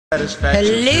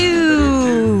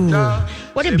Hello.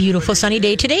 What a beautiful sunny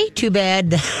day today. Too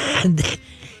bad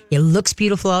it looks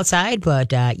beautiful outside,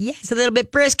 but yeah, it's a little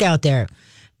bit brisk out there.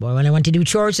 Boy, when I went to do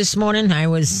chores this morning, I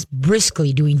was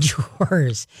briskly doing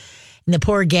chores. And the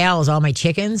poor gals, all my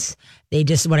chickens, they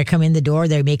just, when I come in the door,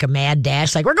 they make a mad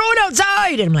dash like, we're going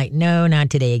outside. And I'm like, no, not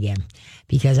today again.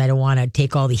 Because I don't want to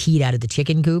take all the heat out of the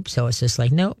chicken coop. So it's just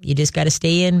like, no, you just got to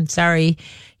stay in. Sorry.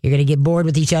 You're going to get bored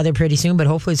with each other pretty soon, but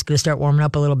hopefully it's going to start warming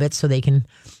up a little bit so they can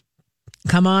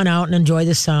come on out and enjoy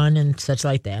the sun and such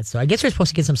like that. So I guess we're supposed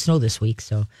to get some snow this week.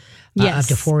 So up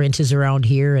to 4 inches around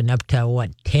here and up to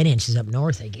 10 inches up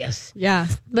north, I guess. Yeah.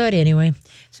 But anyway,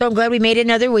 so I'm glad we made it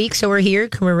another week. So we're here.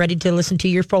 We're ready to listen to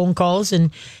your phone calls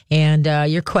and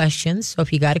your questions. So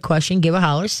if you got a question, give a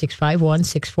holler,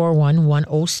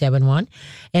 651-641-1071.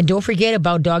 And don't forget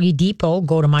about Doggy Depot.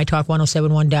 Go to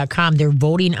mytalk1071.com. They're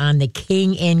voting on the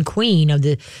king and queen of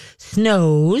the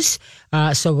snows.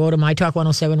 So go to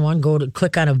mytalk1071,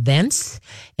 click on events,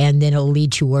 and then it'll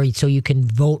lead you where so you can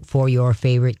vote for your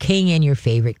favorite king and your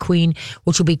favorite queen,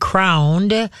 which will be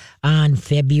crowned on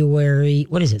February,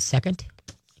 what is it, 2nd?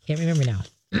 I can't remember now.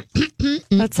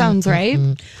 That sounds right.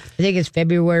 I think it's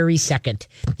February 2nd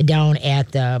down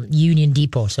at the Union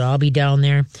Depot. So I'll be down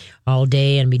there all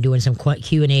day and be doing some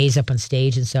Q&As up on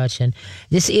stage and such. And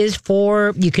this is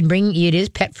you can bring, it is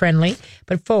pet friendly,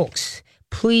 but folks,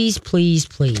 please, please,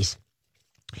 please.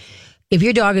 If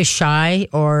your dog is shy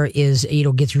or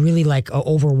gets really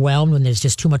overwhelmed when there's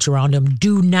just too much around them,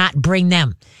 do not bring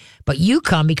them. But you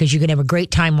come because you can have a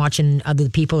great time watching other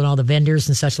people and all the vendors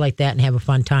and such like that and have a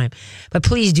fun time. But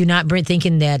please do not bring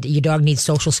thinking that your dog needs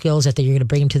social skills, that you're going to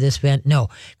bring him to this event. No,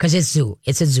 because it's zoo.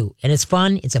 It's a zoo. And it's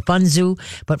fun. It's a fun zoo.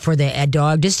 But for a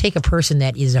dog, just take a person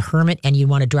that is a hermit and you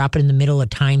want to drop it in the middle of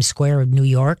Times Square of New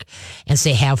York and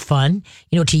say, have fun.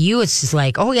 To you, it's just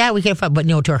like, oh, yeah, we can have fun. But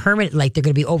no, to a hermit, they're going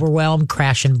to be overwhelmed,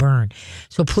 crash and burn.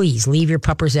 So please leave your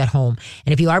puppers at home.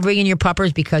 And if you are bringing your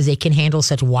puppers because they can handle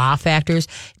such wow factors,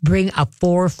 bring a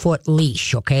 4-foot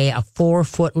leash, okay? A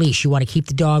 4-foot leash. You want to keep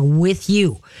the dog with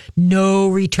you. No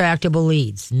retractable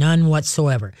leads. None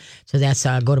whatsoever. So that's,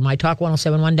 go to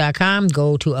mytalk1071.com,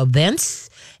 go to events,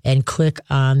 and click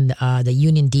on the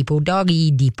Union Depot,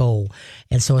 Doggy Depot.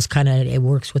 And so it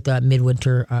works with the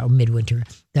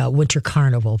the Winter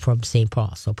Carnival from St.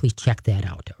 Paul. So please check that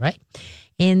out, all right?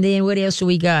 And then what else do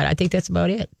we got? I think that's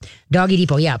about it. Doggy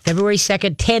Depot, yeah, February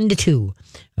 2nd, 10 to 2.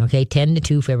 Okay, 10 to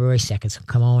 2, February 2nd. So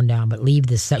come on down. But leave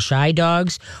the shy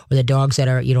dogs or the dogs that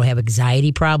are, have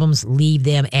anxiety problems, leave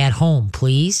them at home,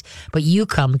 please. But you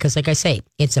come because, like I say,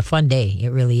 it's a fun day. It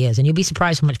really is. And you'll be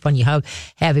surprised how much fun you have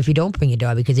if you don't bring your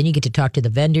dog, because then you get to talk to the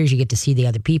vendors, you get to see the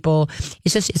other people.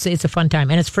 It's just, it's a fun time.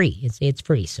 And it's free. It's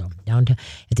free. So down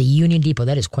at the Union Depot,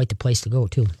 that is quite the place to go,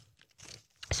 too.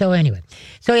 So anyway,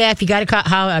 if you got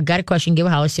a question, give a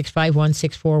holler,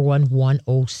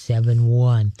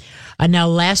 651-641-1071. Now,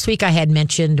 last week I had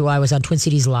mentioned, I was on Twin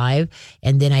Cities Live,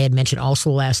 and then I had mentioned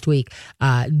also last week,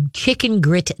 chicken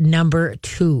grit number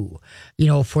 2,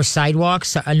 for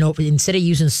sidewalks. Instead of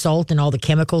using salt and all the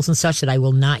chemicals and such that I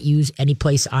will not use any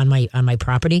place on my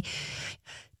property,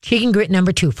 chicken grit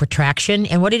number 2 for traction.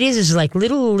 And what it is like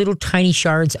little tiny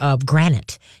shards of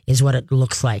granite is what it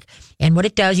looks like. And what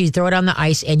it does, you throw it on the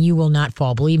ice and you will not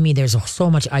fall. Believe me, there's so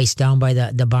much ice down by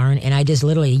the barn. And I just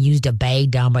literally used a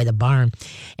bag down by the barn.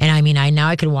 And now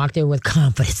I can walk there with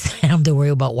confidence. I don't have to worry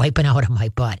about wiping out of my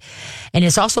butt. And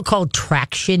it's also called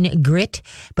traction grit.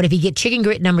 But if you get chicken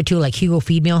grit number 2, like Hugo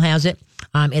Feed Mill has it,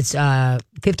 it's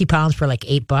 50 pounds for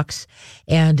 $8.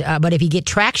 And but if you get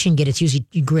traction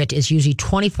grit, it's usually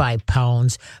 25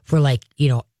 pounds for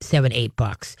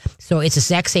 $7-8. So it's the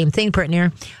exact same thing, pretty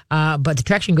near. But the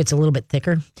traction grit's a little bit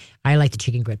thicker. I like the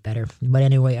chicken grit better. But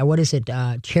anyway, what is it?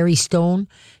 Cherry Stone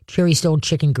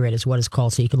chicken grit is what it's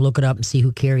called. So you can look it up and see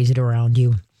who carries it around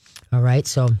you. All right.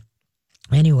 So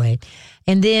anyway,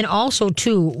 and then also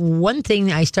too, one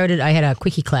thing I had a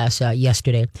quickie class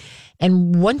yesterday.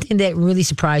 And one thing that really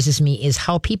surprises me is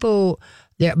how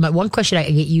one question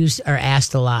I get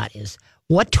asked a lot is,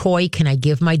 what toy can I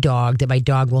give my dog that my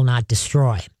dog will not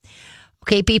destroy?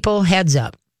 Okay, people, heads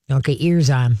up. Okay,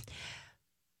 ears on.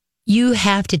 You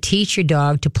have to teach your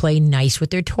dog to play nice with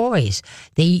their toys.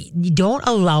 You don't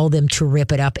allow them to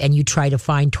rip it up and you try to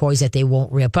find toys that they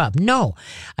won't rip up. No,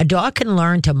 a dog can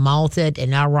learn to mouth it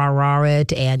and rah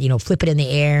it and, flip it in the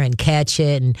air and catch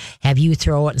it and have you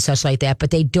throw it and such like that.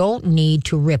 But they don't need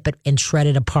to rip it and shred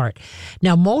it apart.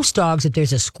 Now, most dogs, if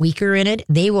there's a squeaker in it,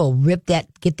 they will get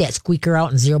that squeaker out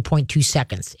in 0.2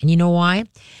 seconds. And you know why?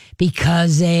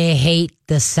 because they hate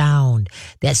the sound.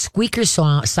 That squeaker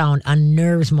sound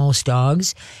unnerves most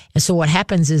dogs. And so what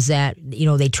happens is that,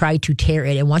 they try to tear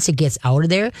it. And once it gets out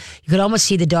of there, you could almost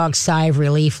see the dog sigh of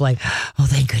relief like, oh,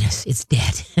 thank goodness, it's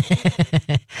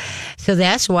dead. So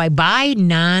that's why buy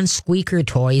non-squeaker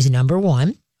toys, number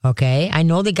one. Okay. I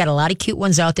know they got a lot of cute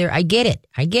ones out there. I get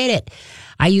it.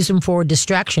 I use them for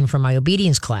distraction from my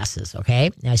obedience classes.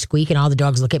 Okay. And I squeak and all the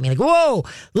dogs look at me like, whoa,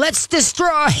 let's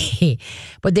destroy.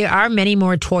 But there are many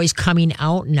more toys coming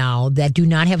out now that do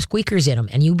not have squeakers in them.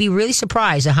 And you'll be really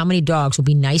surprised at how many dogs will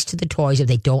be nice to the toys if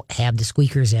they don't have the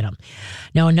squeakers in them.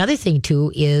 Now, another thing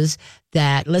too is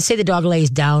that let's say the dog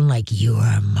lays down like, you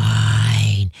are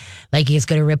mine. Like it's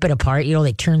going to rip it apart.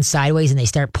 They turn sideways and they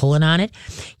start pulling on it.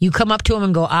 You come up to them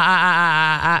and go,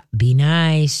 be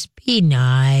nice. Be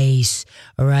nice.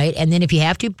 All right. And then if you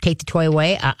have to, take the toy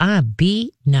away.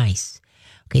 Be nice.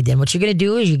 Okay. Then what you're going to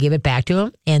do is you give it back to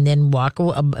him and then walk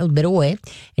a bit away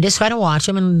and just kind of watch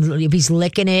him. And if he's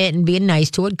licking it and being nice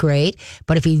to it, great.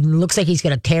 But if he looks like he's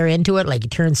going to tear into it, like he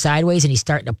turns sideways and he's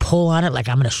starting to pull on it, like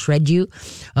I'm going to shred you.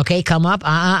 Okay. Come up.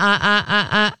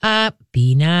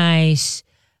 Be nice.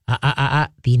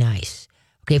 Be nice.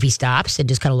 Okay, if he stops and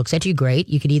just kind of looks at you, great.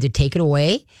 You can either take it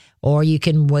away or you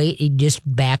can wait, just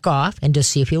back off and just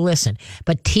see if he'll listen.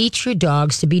 But teach your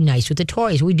dogs to be nice with the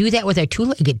toys. We do that with our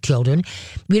two-legged children.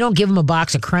 We don't give them a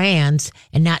box of crayons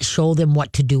and not show them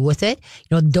what to do with it.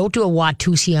 Don't do a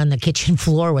Watusi on the kitchen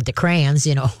floor with the crayons.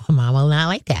 Mom will not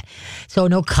like that. So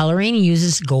no coloring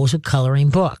goes with coloring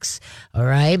books. All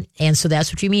right. And so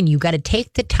that's what you mean. You got to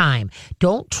take the time.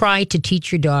 Don't try to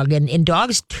teach your dog. And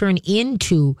dogs turn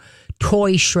into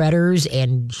toy shredders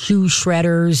and shoe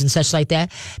shredders and such like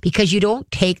that because you don't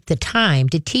take the time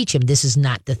to teach them this is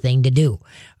not the thing to do.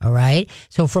 All right.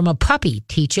 So from a puppy,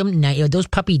 teach them, those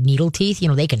puppy needle teeth,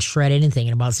 they can shred anything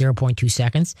in about 0.2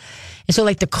 seconds. And so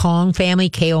like the Kong family,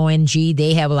 Kong,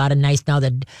 they have a lot of nice, now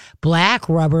the black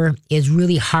rubber is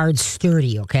really hard,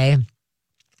 sturdy. Okay.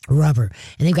 Rubber.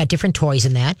 And they've got different toys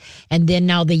in that. And then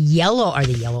now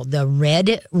the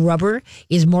red rubber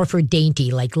is more for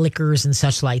dainty, like liquors and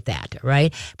such like that,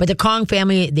 right? But the Kong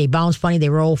family, they bounce funny, they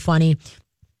roll funny.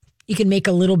 You can make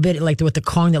a little bit like with the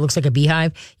Kong that looks like a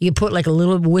beehive. You can put like a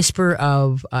little whisper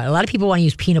of, a lot of people want to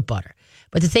use peanut butter.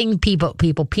 But the thing, people,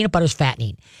 peanut butter is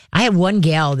fattening. I had one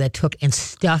gal that took and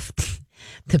stuffed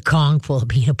the Kong full of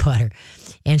peanut butter.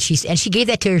 And she gave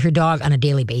that to her dog on a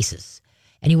daily basis.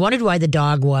 And he wondered why the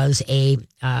dog was a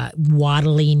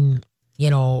waddling,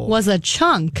 was a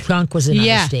chunk. Chunk was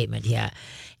another statement, yeah.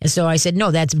 And so I said,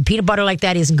 no, that's peanut butter like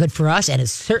that isn't good for us, and it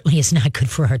certainly is not good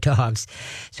for our dogs.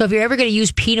 So if you're ever going to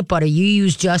use peanut butter, you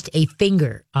use just a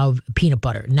finger of peanut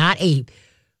butter, not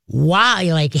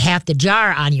like half the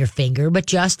jar on your finger, but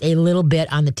just a little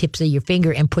bit on the tips of your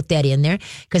finger and put that in there.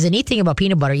 Because the neat thing about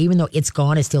peanut butter, even though it's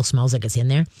gone, it still smells like it's in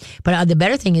there. But the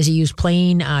better thing is you use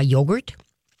plain yogurt.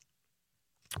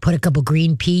 Put a couple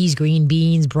green peas, green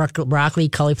beans, broccoli,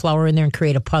 cauliflower in there and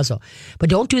create a puzzle. But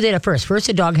don't do that at first. First,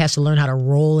 the dog has to learn how to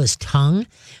roll his tongue.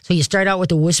 So you start out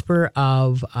with a whisper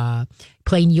of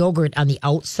plain yogurt on the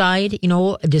outside,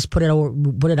 just put it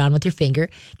on with your finger,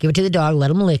 give it to the dog,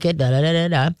 let him lick it,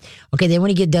 Okay, then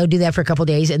when he do that for a couple of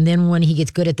days, and then when he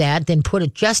gets good at that, then put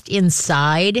it just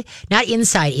inside, not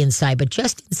inside, but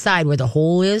just inside where the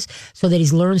hole is, so that he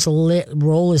learns to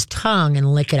roll his tongue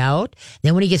and lick it out.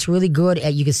 Then when he gets really good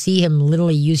at, you can see him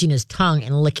literally using his tongue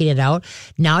and licking it out.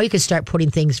 Now you can start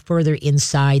putting things further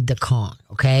inside the Kong.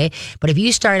 Okay. But if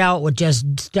you start out with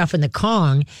just stuff in the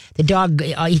Kong, the dog,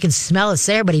 he can smell it's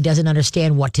there, but he doesn't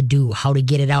understand what to do, how to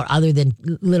get it out other than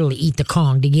literally eat the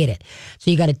Kong to get it.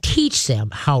 So you got to teach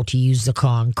them how to use the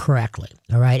Kong correctly.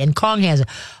 All right. And Kong has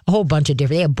a whole bunch of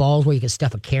different, they have balls where you can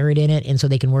stuff a carrot in it. And so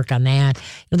they can work on that.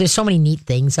 There's so many neat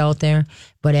things out there.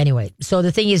 But anyway, so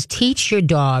the thing is, teach your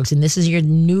dogs, and this is your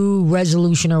new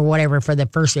resolution or whatever for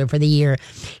the year,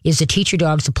 is to teach your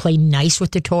dogs to play nice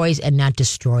with their toys and not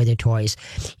destroy their toys.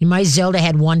 My Zelda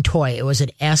had one toy. It was an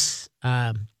S,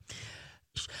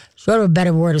 sort of a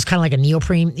better word. It was kind of like a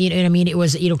neoprene. You know what I mean? It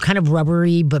was, kind of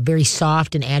rubbery, but very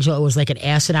soft and agile. It was like an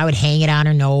S, and I would hang it on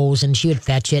her nose, and she would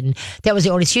fetch it. And that was the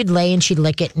only, she'd lay and she'd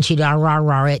lick it, and she'd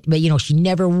rah it. But, she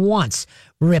never once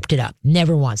ripped it up.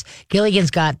 Never once.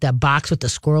 Gilligan's got the box with the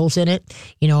squirrels in it.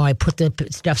 I put the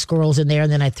stuffed squirrels in there,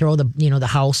 and then I throw the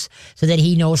house, so that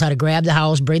he knows how to grab the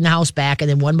house, bring the house back, and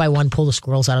then one by one pull the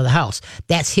squirrels out of the house.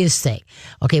 That's his thing.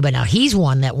 Okay, but now he's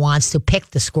one that wants to pick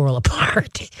the squirrel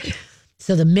apart.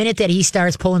 So the minute that he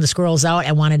starts pulling the squirrels out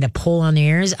and wanted to pull on the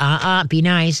ears, be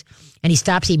nice. And he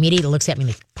stops, he immediately looks at me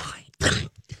like, fine.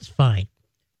 It's fine.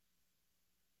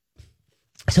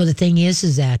 So the thing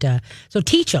is that so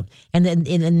teach them, and then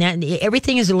and that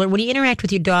everything is when you interact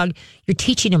with your dog, you're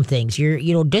teaching them things.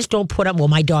 Just don't put up. Well,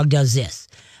 my dog does this.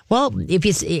 Well, if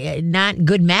it's not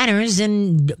good manners,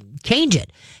 then change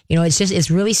it. It's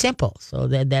really simple. So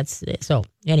that's so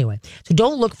anyway. So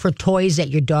don't look for toys that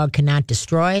your dog cannot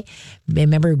destroy.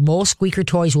 Remember, most squeaker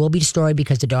toys will be destroyed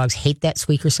because the dogs hate that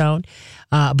squeaker sound.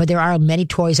 But there are many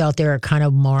toys out there are kind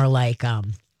of more like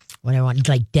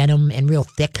like denim and real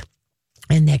thick.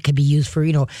 And that could be used for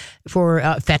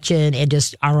fetching and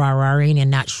just RRRing and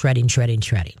not shredding.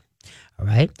 All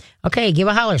right. Okay. Give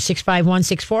a holler.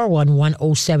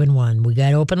 651-641-1071. We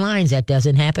got open lines. That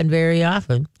doesn't happen very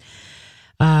often.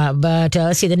 But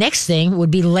let's see. The next thing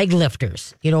would be leg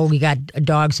lifters. We got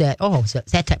dogs that, so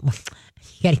that type. You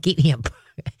got to keep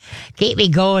me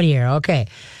going here. Okay.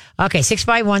 Okay.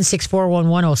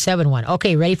 651-641-1071.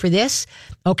 Okay. Ready for this?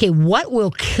 Okay. What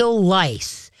will kill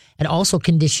lice and also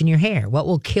condition your hair? What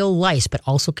will kill lice but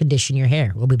also condition your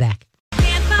hair? We'll be back.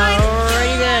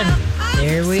 Alrighty then.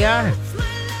 There we are.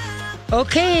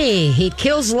 Okay, it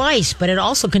kills lice, but it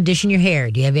also conditions your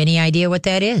hair. Do you have any idea what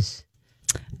that is?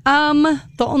 The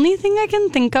only thing I can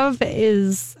think of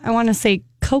is, I want to say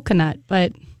coconut,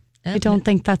 but I don't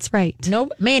think that's right. No,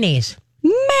 mayonnaise.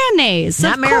 Mayonnaise,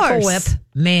 not of Miracle course. Whip.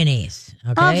 Mayonnaise.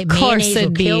 Okay, of course mayonnaise it'd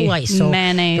will be kill lice. So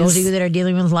mayonnaise. those of you that are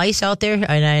dealing with lice out there,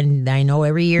 and I know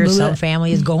every year some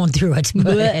family is going through it.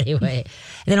 But anyway,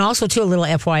 and then also too a little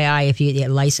FYI, if you get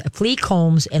lice, flea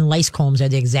combs and lice combs are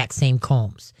the exact same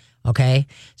combs. Okay,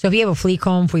 so if you have a flea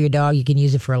comb for your dog, you can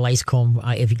use it for a lice comb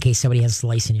if in case somebody has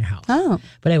lice in your house. Oh,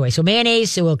 but anyway, so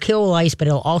mayonnaise it will kill lice, but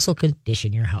it'll also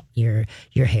condition your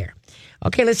hair.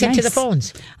 Okay, let's get to the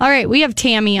phones. All right, we have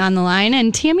Tammy on the line,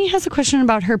 and Tammy has a question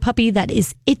about her puppy that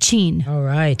is itching. All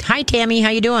right, hi Tammy,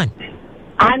 how you doing?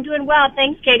 I'm doing well,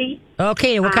 thanks, Katie.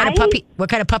 Okay, what kind of puppy? What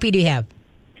kind of puppy do you have?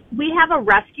 We have a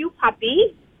rescue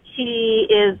puppy. She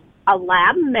is a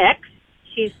lab mix.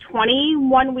 She's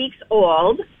 21 weeks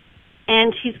old,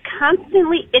 and she's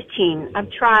constantly itching.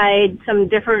 I've tried some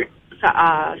different.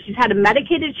 She's had a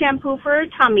medicated shampoo for her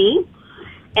tummy,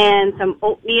 and some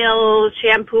oatmeal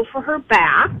shampoo for her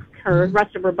back, her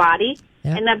rest of her body.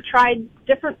 Yep. And I've tried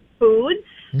different foods.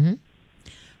 Mm-hmm.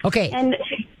 Okay. And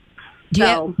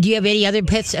do you have any other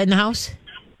pets in the house?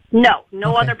 No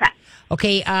other pets.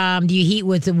 Okay. Do you heat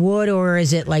with the wood or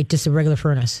is it like just a regular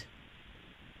furnace?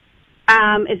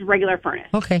 It's a regular furnace.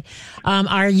 Okay.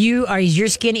 Is your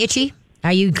skin itchy?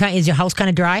 Is your house kind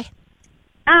of dry?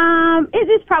 It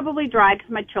is probably dry because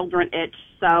my children itch.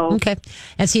 So okay,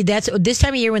 and see that's this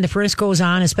time of year when the furnace goes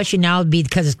on, especially now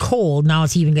because it's cold. Now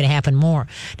it's even going to happen more.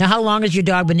 Now, how long has your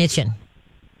dog been itching?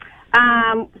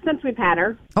 Since we've had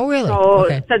her. Oh, really? So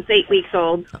okay. Since 8 weeks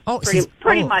old. Oh,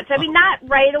 pretty much. I mean, not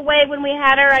right away when we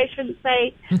had her, I shouldn't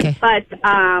say. Okay. But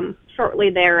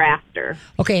shortly thereafter.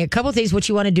 Okay, a couple of things. What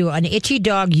you want to do? An itchy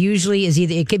dog usually is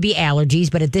it could be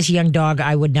allergies, but at this young dog,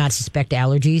 I would not suspect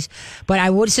allergies. But I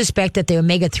would suspect that the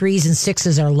omega-3s and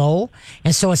 6s are low,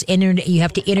 and so you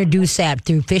have to introduce that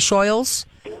through fish oils,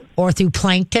 or through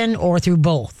plankton, or through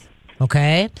both.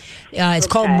 Okay, it's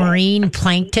called marine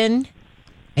plankton.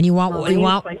 And you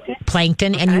want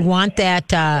plankton, and you want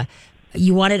that.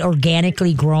 You want it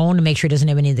organically grown to make sure it doesn't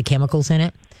have any of the chemicals in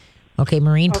it. Okay,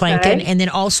 marine plankton, and then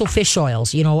also fish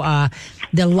oils. The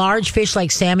large fish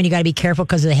like salmon, you got to be careful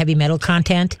because of the heavy metal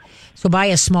content. So buy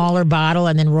a smaller bottle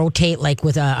and then rotate like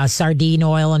with a sardine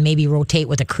oil, and maybe rotate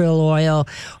with a krill oil.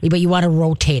 But you want to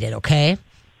rotate it, okay?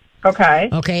 Okay.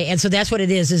 Okay, and so that's what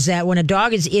it is. Is that when a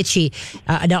dog is itchy?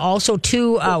 Now also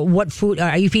too, what food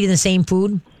are you feeding? The same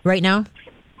food right now?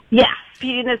 Yes,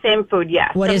 feeding the same food,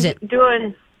 yes. What is it?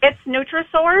 It's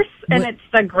Nutrisource, and it's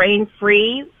the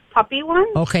grain-free puppy one.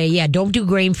 Okay, yeah, don't do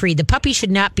grain-free. The puppy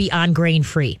should not be on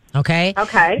grain-free, okay?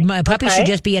 Okay. My puppy should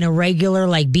just be in a regular,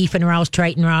 like beef and rice,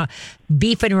 trout and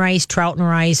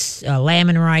rice, lamb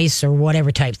and rice, or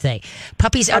whatever type thing.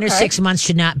 Puppies under 6 months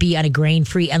should not be on a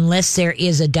grain-free unless there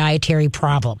is a dietary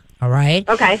problem. All right.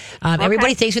 Okay.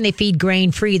 Everybody thinks when they feed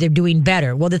grain-free, they're doing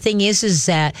better. Well, the thing is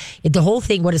that the whole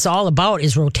thing, what it's all about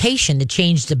is rotation to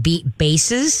change the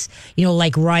bases,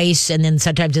 like rice, and then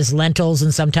sometimes it's lentils,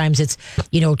 and sometimes it's,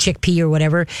 chickpea or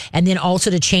whatever. And then also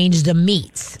to change the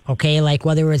meats, okay? Like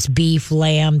whether it's beef,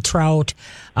 lamb, trout,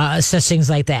 such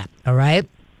things like that. All right.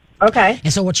 Okay.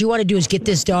 And so what you want to do is get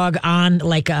this dog on,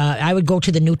 I would go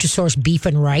to the Nutrisource beef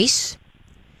and rice.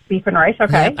 Beef and rice,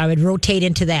 okay. Yep, I would rotate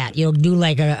into that. Do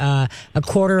like a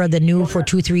quarter of the new for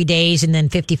 2-3 days, and then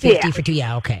 50-50 for 2.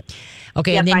 Yeah, okay.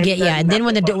 Okay, Yep, and then I've get heard and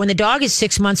then that when the dog is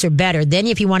 6 months or better, then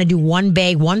if you want to do one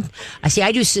bag,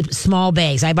 I do small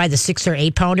bags. I buy the 6 or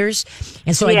 8 pounders,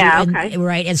 and so Yeah, I do okay.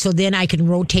 right, and so then I can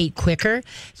rotate quicker.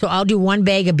 So I'll do one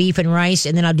bag of beef and rice,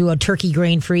 and then I'll do a turkey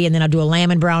grain free, and then I'll do a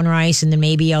lamb and brown rice, and then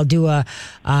maybe I'll do a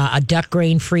duck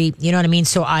grain free. You know what I mean?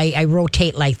 So I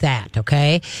rotate like that.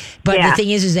 Okay, but the Yeah.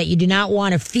 thing is that you do not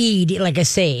want to feed, like I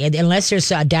say, unless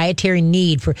there's a dietary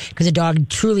need for, because a dog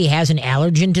truly has an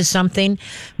allergen to something.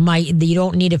 You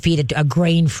don't need to feed a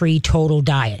grain-free total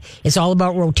diet. It's all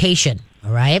about rotation.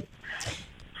 All right.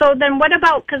 So then what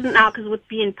about, because with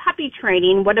being puppy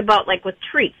training, what about like with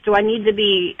treats? Do I need to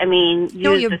be, use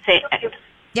the same?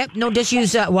 Yep. No, just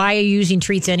use. Why are you using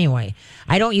treats anyway?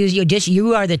 I don't use you.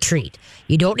 You are the treat.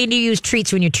 You don't need to use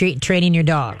treats when you're training your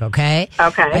dog. Okay.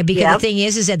 Okay. Because Yep. the thing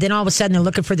is that then all of a sudden they're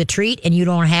looking for the treat and you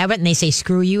don't have it, and they say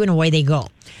screw you, and away they go.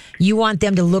 You want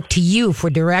them to look to you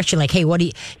for direction, like, hey, what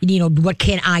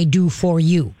can I do for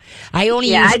you? I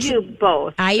do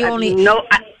both.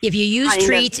 If you use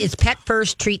treats, it's pet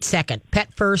first, treat second. Pet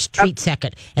first, treat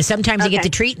second. And sometimes they get the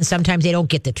treat, and sometimes they don't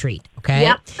get the treat. Okay.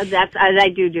 Yep, I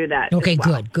do that. Okay, as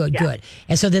well. good.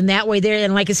 And so then that way there,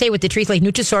 and like I say, with the treats, like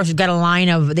Nutrisource has got a line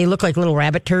of, they look like little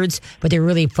rabbit turds, but they're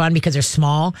really fun because they're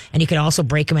small, and you can also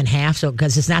break them in half, so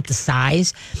because it's not the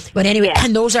size. But anyway,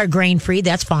 and those are grain free.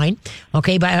 That's fine.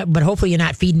 Okay, but hopefully you're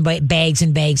not feeding bags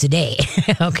and bags a day.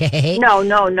 Okay. No.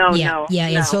 Yeah.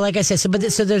 And so like I said,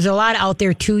 so there's a lot out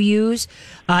there to use.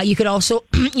 You could also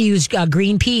use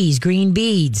green peas, green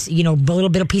beans, a little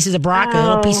bit of pieces of broccoli,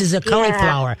 little pieces of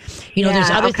cauliflower. There's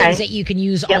other things that you can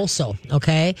use also.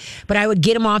 Okay. But I would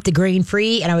get them off the grain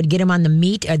free, and I would get them on the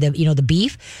meat, or the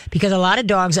beef, because a lot of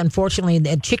dogs, unfortunately,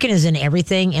 the chicken is in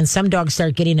everything, and some dogs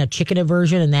start getting a chicken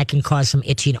aversion, and that can cause some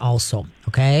itching also.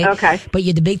 Okay. But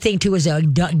the big thing too is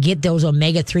get those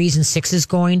omega-3s and 6s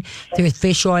going through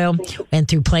fish oil and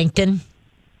through plankton.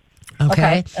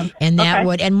 Okay. And that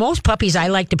would, and most puppies I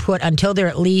like to put until they're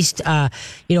at least,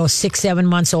 6-7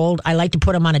 months old. I like to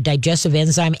put them on a digestive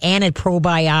enzyme and a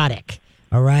probiotic.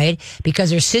 All right. Because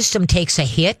their system takes a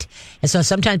hit. And so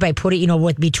sometimes by putting,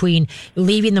 between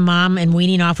leaving the mom and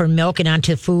weaning off her milk and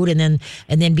onto food, and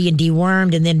then being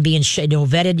dewormed, and then being,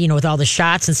 vetted, with all the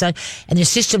shots and stuff. And their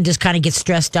system just kind of gets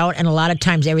stressed out. And a lot of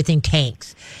times everything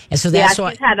tanks. And so that's why.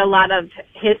 She's had a lot of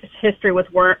history with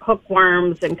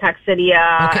hookworms and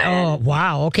coccidia. Okay. Oh,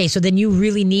 wow. Okay. So then you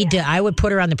really need to, I would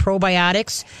put her on the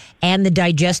probiotics and the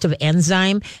digestive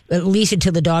enzyme, at least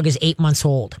until the dog is 8 months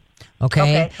old.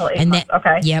 Okay.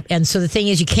 Yep. And so the thing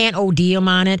is, you can't OD them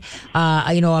on it.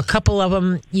 A couple of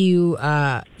them, that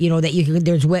you can.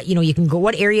 There's what you can go.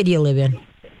 What area do you live in?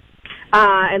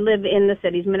 I live in the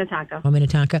city's Minnetonka. Oh,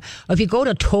 Minnetonka. If you go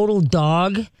to Total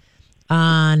Dog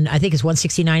on, I think it's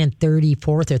 169 and 34th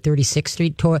or 36th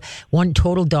Street, one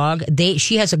Total Dog.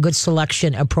 She has a good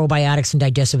selection of probiotics and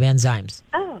digestive enzymes.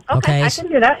 Oh, okay. I can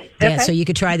do that. Yeah. So you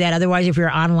could try that. Otherwise, if you're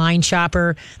an online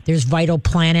shopper, there's Vital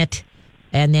Planet.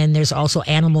 And then there's also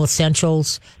Animal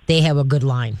Essentials. They have a good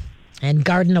line. And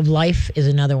Garden of Life is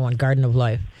another one, Garden of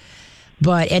Life.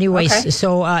 But anyways,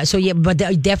 so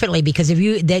definitely, because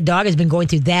if that dog has been going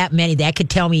through that many, that could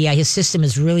tell me his system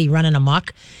is really running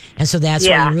amok. And so that's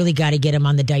why you really got to get him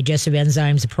on the digestive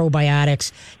enzymes, the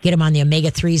probiotics, get him on the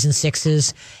omega-3s and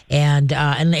 6s, and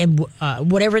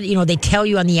whatever, they tell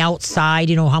you on the outside,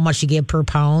 how much you give per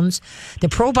pounds. The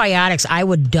probiotics, I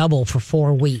would double for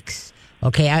 4 weeks.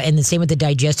 Okay, and the same with the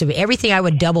digestive. Everything I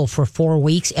would double for 4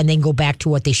 weeks and then go back to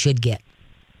what they should get.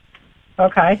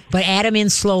 Okay. But add them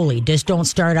in slowly. Just don't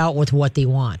start out with what they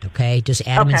want, okay? Just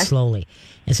add them in slowly.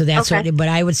 And so that's what, but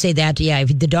I would say that,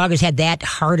 if the dog has had that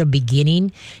hard a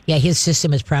beginning, his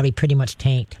system is probably pretty much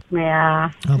tanked. Yeah.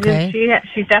 Okay.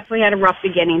 She definitely had a rough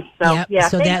beginning. So,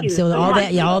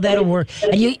 all that'll work.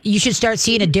 And you should start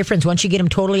seeing a difference once you get them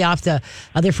totally off the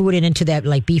other food and into that,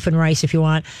 like beef and rice if you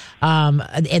want.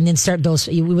 And then start those,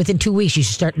 within 2 weeks, you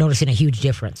should start noticing a huge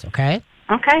difference, okay?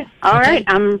 Okay. All right.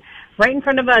 I'm right in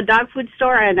front of a dog food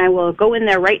store, and I will go in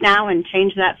there right now and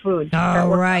change that food. All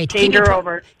right. Change her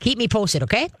over. Keep me posted,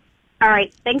 okay? All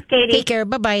right. Thanks, Katie. Take care.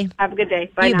 Bye-bye. Have a good day.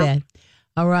 Bye now. Bet.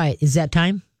 All right. Is that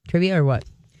time? Trivia or what?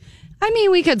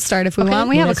 We could start if we want.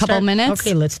 We have a couple minutes.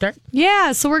 Okay, let's start.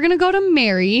 Yeah, so we're going to go to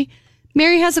Mary.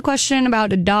 Mary has a question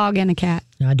about a dog and a cat.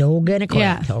 A dog and a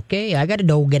cat. Yeah. Okay, I got a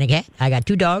dog and a cat. I got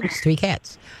 2 dogs, 3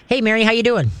 cats. Hey, Mary, how you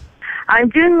doing? I'm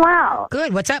doing well.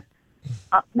 Good. What's up?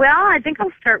 I think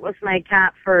I'll start with my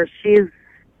cat first. She's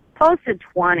close to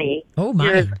 20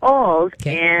 years old,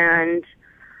 and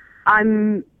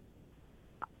I'd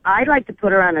like to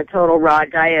put her on a total raw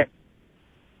diet,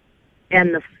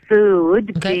 and the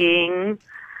food being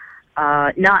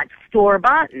not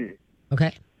store-bought.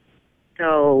 Okay.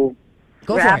 So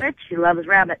Go rabbit. for it. She loves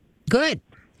rabbit. Good.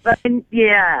 But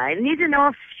yeah, I need to know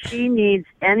if she needs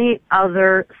any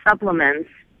other supplements.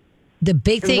 The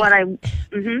big thing.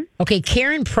 Mm-hmm. Okay,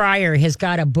 Karen Pryor has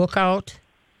got a book out.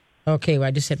 Okay, well,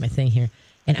 I just said my thing here.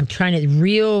 And I'm trying to,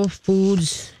 Real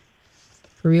Foods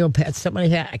for Real Pets, something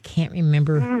like that. I can't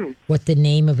remember what the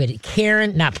name of it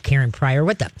is. Not Karen Pryor.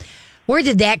 Where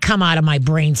did that come out of my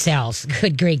brain cells?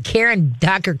 Good, great.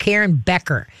 Dr. Karen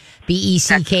Becker.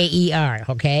 Becker.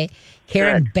 Okay?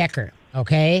 Karen Becker.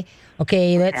 Okay?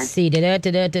 Okay, let's see.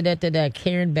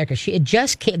 Karen Becker. It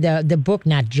just came, the book,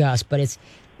 not just, but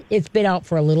it's been out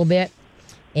for a little bit.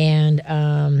 And,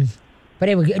 but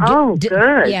anyway, good.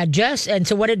 Yeah, and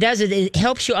so what it does is it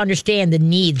helps you understand the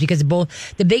needs, because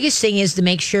the biggest thing is to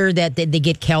make sure that they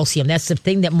get calcium. That's the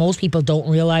thing that most people don't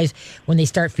realize when they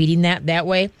start feeding that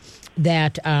way,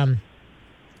 that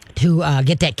to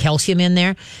get that calcium in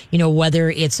there, whether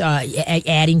it's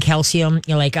adding calcium,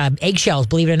 like eggshells.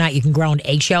 Believe it or not, you can ground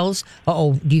eggshells.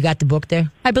 Do you got the book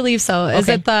there? I believe so. Is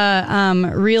it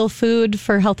the Real Food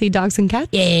for Healthy Dogs and Cats?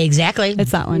 Yeah, exactly.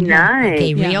 It's that one. Nice.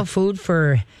 Okay, Real Food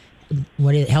for...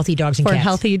 What is it? Healthy Dogs and Cats? For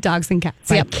Healthy Dogs and Cats.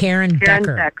 By Karen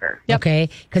Becker. Yep. Okay,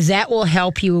 because that will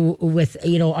help you with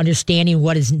understanding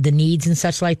what is the needs and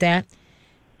such like that.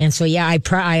 And so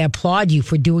I applaud you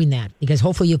for doing that, because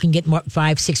hopefully you can get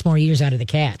 5-6 more years out of the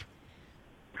cat.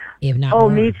 If not more.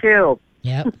 Me too.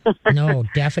 Yep. No,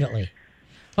 definitely.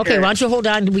 Okay, why don't you hold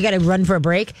on? We got to run for a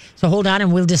break, so hold on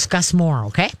and we'll discuss more.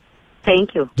 Okay.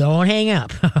 Thank you. Don't hang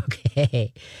up.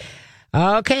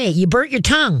 Okay. You burnt your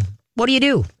tongue. What do you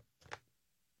do?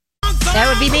 That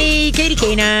would be me, Katie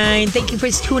K9. Thank you for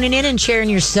tuning in and sharing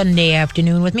your Sunday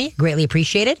afternoon with me. Greatly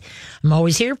appreciate it. I'm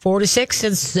always here 4 to 6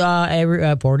 since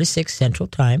 4 to 6 Central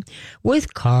Time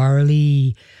with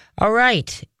Carly. All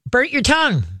right, burnt your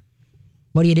tongue.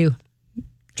 What do you do?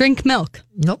 Drink milk.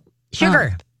 Nope.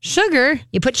 Sugar. Sugar?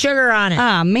 You put sugar on it.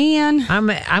 Ah, man. I'm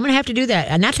gonna have to do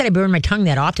that. Not that I burn my tongue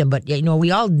that often, but we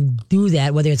all do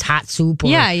that, whether it's hot soup or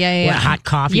hot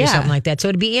coffee or something like that. So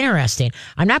it'd be interesting.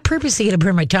 I'm not purposely gonna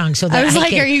burn my tongue. So that I was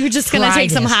like, are you just gonna take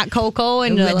some hot cocoa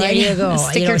and there you go,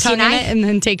 stick your tongue in it and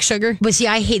then take sugar? But see,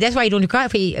 I hate. That's why I don't do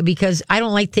coffee, because I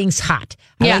don't like things hot.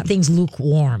 I like things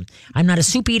lukewarm. I'm not a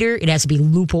soup eater. It has to be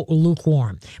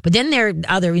lukewarm. But then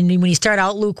when you start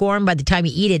out lukewarm, by the time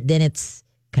you eat it, then it's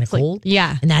kind of cold.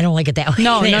 Yeah. And I don't like it that way.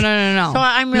 No. So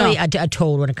I'm really a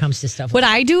toad when it comes to stuff. What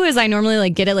I do is I normally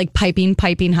get it piping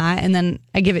hot, and then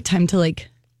I give it time to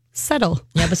settle.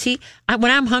 Yeah, but see,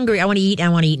 when I'm hungry, I want to eat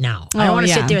now. I don't want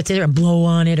to sit there and blow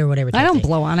on it or whatever. I don't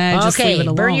blow on it. I just leave it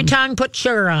alone. Burn your tongue, put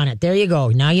sugar on it. There you go.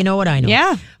 Now you know what I know.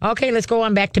 Yeah. Okay, let's go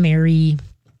on back to Mary.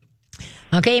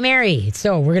 Okay, Mary.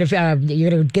 So you're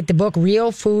gonna get the book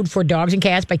 "Real Food for Dogs and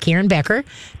Cats" by Karen Becker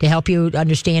to help you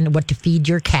understand what to feed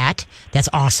your cat. That's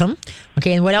awesome.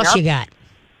 Okay, and what else you got?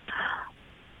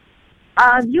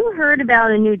 You heard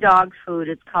about a new dog food.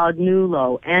 It's called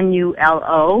Nulo,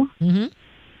 Nulo. Mm-hmm.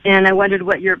 And I wondered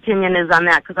what your opinion is on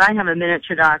that, because I have a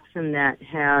miniature dachshund that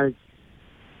has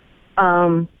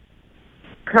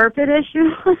carpet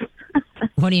issues.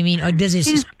 What do you mean?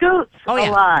 She scoots a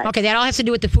lot. Okay, that all has to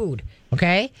do with the food.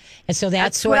 Okay, and so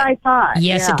that's what I thought.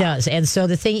 Yes, it does. And so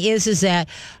the thing is that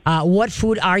what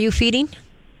food are you feeding?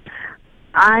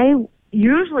 I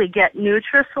usually get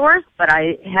Nutrisource, but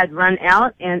I had run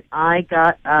out, and I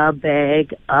got a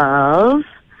bag of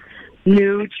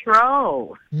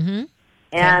Nutro. Mm-hmm.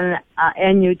 And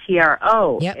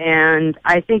Nutro. Yep. And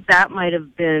I think that might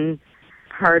have been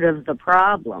part of the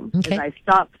problem. Okay. I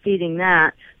stopped feeding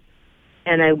that,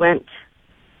 and I went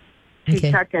to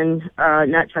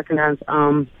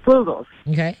Flugels.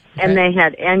 Okay. And they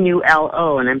had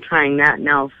Nulo, and I'm trying that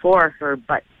now for her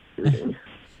butt shooting.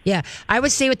 Yeah, I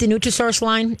would say with the Nutrisource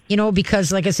line,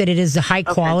 because like I said, it is a high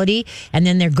quality, and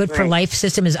then their good for life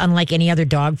system is unlike any other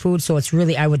dog food. So it's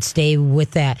really, I would stay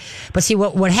with that. But see,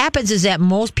 what happens is that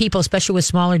most people, especially with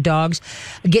smaller dogs,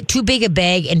 get too big a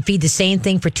bag and feed the same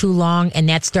thing for too long, and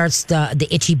that starts the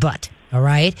itchy butt. All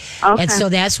right. Okay. And so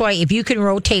that's why if you can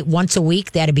rotate once a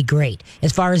week, that'd be great.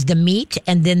 As far as the meat,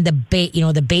 and then the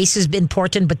base is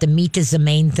important, but the meat is the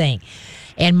main thing.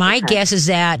 And my guess is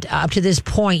that up to this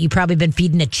point, you've probably been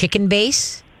feeding a chicken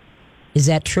base. Is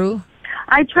that true?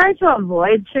 I try to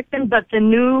avoid chicken, but that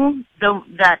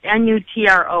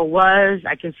Nutro was,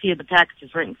 I can see the package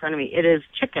is right in front of me. It is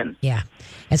chicken. Yeah.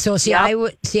 And so, I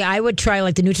would try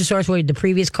like the Nutrisource, where the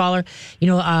previous caller,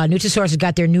 Nutrisource has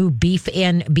got their new beef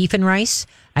and rice.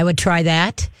 I would try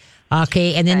that.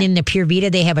 Okay, and then in the Pure Vita,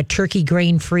 they have a turkey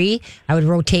grain free. I would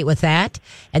rotate with that.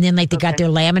 And then, like, they got their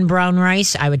lamb and brown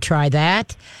rice. I would try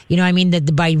that. You know, I mean,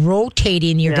 by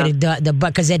rotating, you're going to,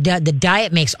 because the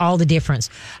diet makes all the difference.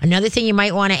 Another thing you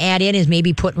might want to add in is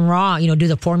maybe putting raw, you know, do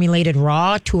the formulated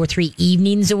raw 2 or 3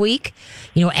 evenings a week.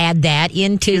 You know, add that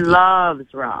into. She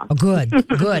loves raw. Oh, good,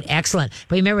 good, excellent.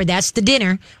 But remember, that's the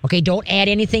dinner. Okay, don't add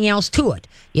anything else to it.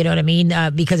 You know what I mean?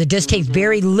 Because it just takes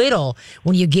very little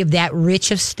when you give that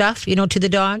rich of stuff, you know, to the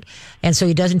dog. And so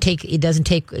it doesn't take,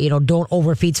 you know, don't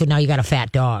overfeed. So now you got a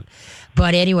fat dog.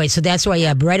 But anyway, so that's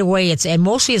why, right away and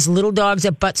mostly it's little dogs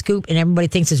that butt scoop and everybody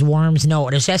thinks it's worms. No,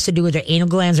 it just has to do with their anal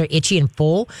glands are itchy and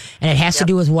full and it has to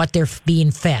do with what they're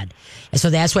being fed. And so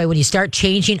that's why when you start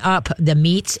changing up the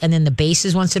meats and then the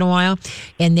bases once in a while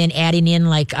and then adding in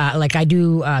like I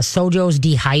do, Sojo's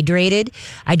dehydrated.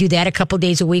 I do that a couple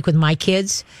days a week with my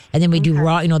kids. And then we do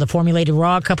raw, you know, the formulated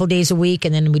raw a couple days a week.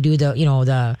 And then we do the,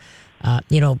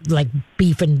 you know, like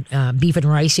beef and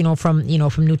rice, you know, from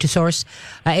Nutrisource.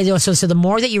 So the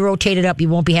more that you rotate it up, you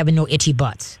won't be having no itchy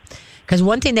butts. Because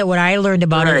one thing that what I learned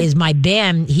about it is my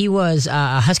Ben, he was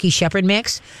a Husky Shepherd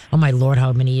mix. Oh my Lord,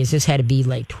 how many years? This had to be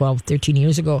like 12, 13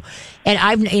 years ago.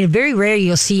 And very rare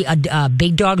you'll see a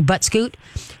big dog butt scoot.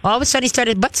 All of a sudden he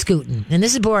started butt scooting. And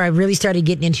this is where I really started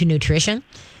getting into nutrition,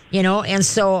 you know. And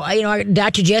so, you know,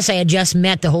 Dr. Jess, I had just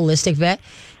met the holistic vet.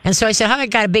 And so I said, I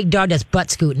got a big dog that's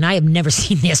butt scooting. I have never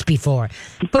seen this before.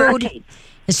 Food. Right.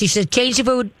 And she said, change the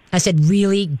food. I said,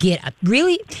 really?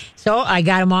 So I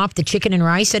got him off the chicken and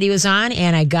rice that he was on,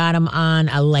 and I got him on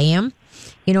a lamb,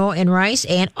 you know, and rice,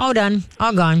 and all done,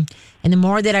 all gone. And the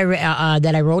more that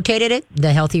I rotated it,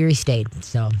 the healthier he stayed.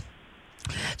 So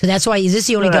that's why. Is this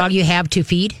the only dog you have to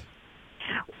feed?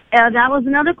 That was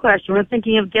another question. We're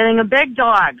thinking of getting a big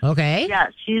dog. Okay. Yeah,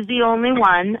 she's the only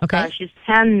one. Okay. She's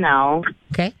 10 now.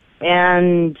 Okay.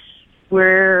 And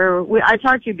I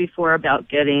talked to you before about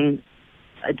getting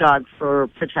a dog for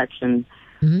protection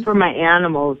for my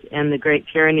animals, and the Great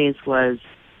Pyrenees was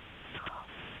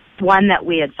one that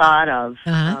we had thought of.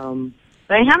 But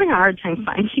I'm having a hard time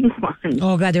finding one.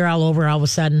 Oh, God, they're all over all of a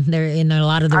sudden. They're in a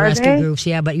lot of the rescue groups.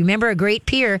 Yeah, but remember, a Great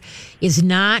Pyr is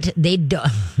not, they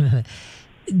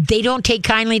don't take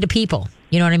kindly to people.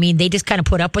 You know what I mean? They just kind of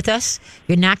put up with us.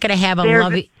 You're not going to have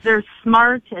They're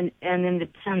smart and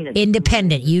independent.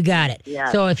 Independent, you got it.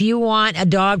 Yeah. So if you want a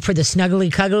dog for the snuggly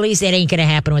cugglies, that ain't going to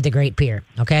happen with the Great Pyr,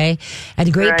 okay? And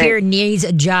the Great Pyr needs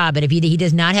a job, and if he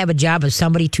does not have a job of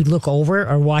somebody to look over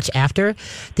or watch after,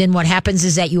 then what happens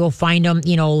is that you will find him,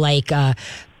 you know, like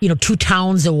 2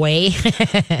 towns away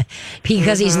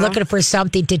because he's looking for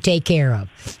something to take care of.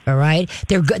 All right.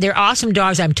 They're awesome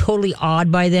dogs. I'm totally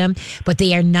awed by them, but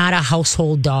they are not a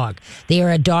household dog. They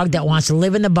are a dog that wants to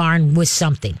live in the barn with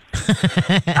something.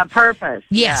 A purpose.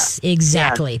 Yes,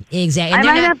 exactly. Yes. Exactly. And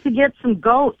I might have to get some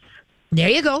goats. There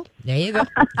you go.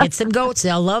 Get some goats.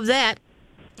 They'll love that.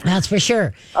 That's for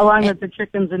sure. Along with the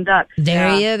chickens and ducks.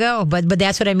 There you go. But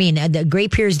that's what I mean. The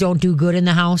Great Pyrs don't do good in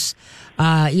the house.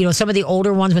 Some of the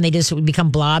older ones, when they just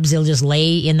become blobs, they'll just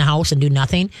lay in the house and do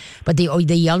nothing. But the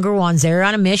younger ones, they're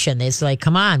on a mission. It's like,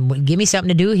 come on, give me something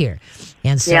to do here.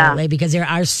 And so, because they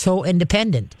are so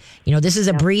independent. You know, this is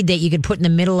a breed that you could put in the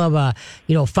middle of a,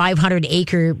 500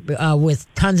 acre with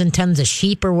tons and tons of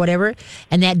sheep or whatever.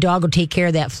 And that dog will take care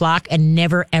of that flock and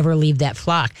never, ever leave that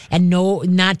flock. And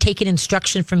not taking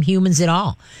instruction from humans at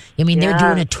all. I mean, they're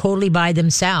doing it totally by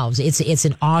themselves. It's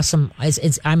an awesome,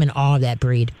 I'm in awe of that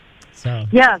breed. So.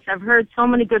 Yes, I've heard so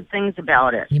many good things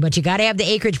about it. But you got to have the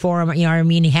acreage for them. You know what I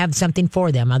mean? Have something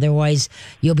for them. Otherwise,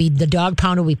 the dog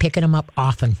pound will be picking them up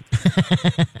often.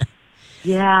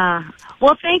 Yeah.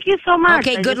 Well, thank you so much.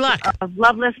 Okay, good luck.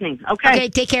 Love listening. Okay,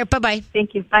 take care. Bye-bye.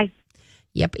 Thank you. Bye.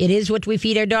 Yep, it is what we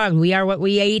feed our dog. We are what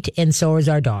we eat, and so is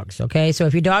our dogs, okay? So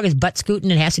if your dog is butt scooting,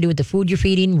 it has to do with the food you're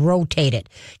feeding, rotate it.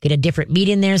 Get a different meat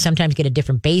in there. Sometimes get a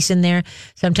different base in there.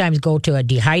 Sometimes go to a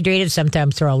dehydrated.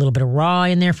 Sometimes throw a little bit of raw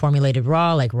in there, formulated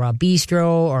raw, like Raw Bistro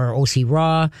or OC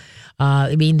Raw.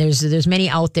 I mean, there's many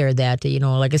out there that,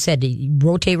 like I said,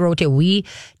 rotate. We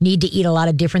need to eat a lot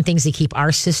of different things to keep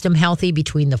our system healthy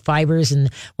between the fibers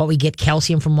and what we get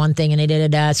calcium from one thing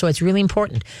and So it's really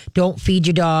important. Don't feed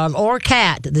your dog or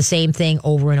cat the same thing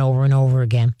over and over and over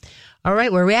again. All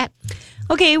right, where are we at?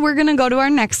 Okay, we're going to go to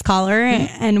our next caller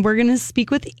and we're going to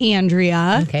speak with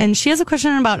Andrea. Okay. And she has a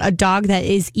question about a dog that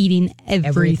is eating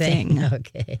everything.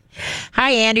 Okay.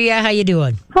 Hi, Andrea. How you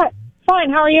doing? Hi.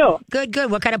 Fine, how are you? Good.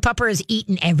 What kind of pupper is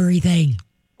eating everything?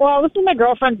 Well, this is my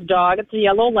girlfriend's dog. It's a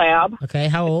yellow lab. Okay,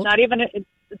 how old?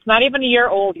 It's not even a year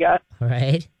old yet. All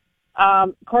right.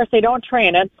 Of course, they don't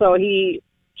train it, so he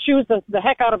chews the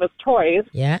heck out of his toys.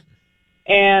 Yeah.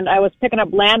 And I was picking up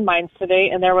landmines today,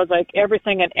 and there was like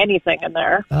everything and anything in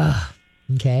there.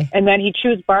 Okay. And then he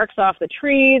chews barks off the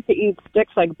trees. He eats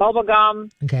sticks like bubble gum.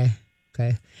 Okay.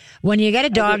 When you get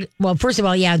a dog, well, first of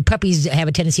all, yeah, puppies have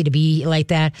a tendency to be like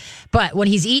that. But when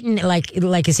he's eating like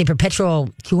I say,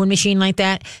 perpetual chewing machine like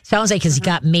that, sounds like he's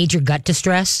got major gut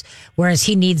distress. Whereas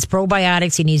he needs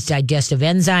probiotics, he needs digestive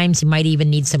enzymes, he might even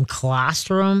need some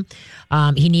colostrum.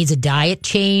 He needs a diet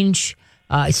change.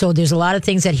 So there's a lot of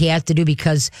things that he has to do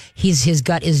because his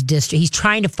gut is he's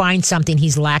trying to find something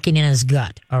he's lacking in his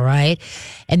gut. All right.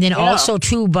 And then also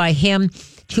too, by him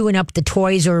chewing up the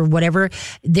toys or whatever,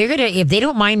 they're going to, if they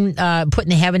don't mind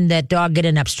having that dog get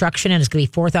an obstruction and it's going to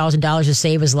be $4,000 to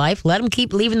save his life, let him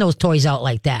keep leaving those toys out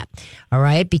like that. All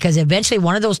right. Because eventually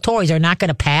one of those toys are not going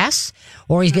to pass,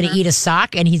 or he's going to eat a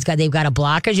sock and they've got a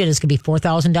blockage and it's going to be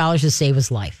 $4,000 to save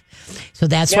his life. So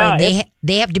that's why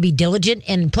they have to be diligent.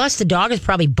 And plus the dog is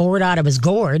probably bored out of his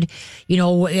gourd. You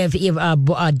know, if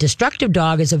a destructive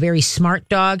dog is a very smart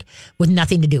dog with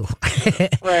nothing to do.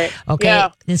 Right. Okay.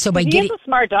 Yeah. And so by he is a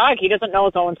smart dog. He doesn't know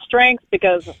his own strengths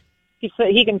because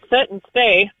he can sit and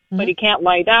stay, but he can't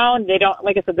lie down. They don't,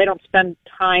 like I said, they don't spend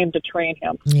time to train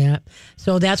him. Yeah.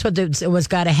 So that's what's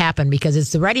got to happen, because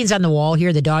it's the writing's on the wall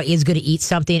here. The dog is going to eat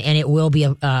something and it will be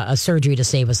a surgery to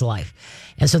save his life.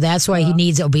 And so that's why he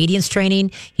needs obedience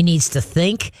training. He needs to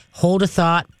think, hold a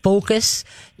thought, focus,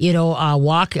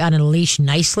 walk on a leash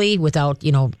nicely without,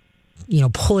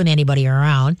 pulling anybody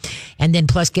around, and then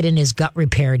plus getting his gut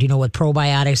repaired, with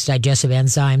probiotics, digestive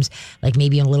enzymes, like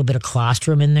maybe a little bit of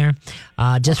colostrum in there,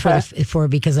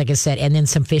 because like I said, and then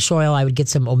some fish oil. I would get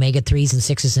some omega-3s and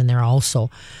 6s in there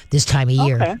also this time of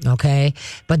year. Okay.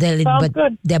 But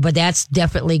that's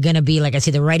definitely going to be, like I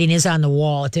say, the writing is on the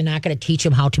wall. They're not going to teach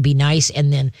him how to be nice.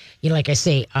 And then, like I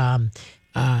say,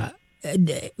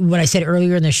 what I said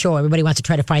earlier in the show, everybody wants to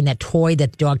try to find that toy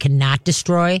that the dog cannot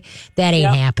destroy. That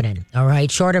ain't happening. All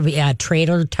right. Short of a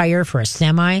trailer tire for a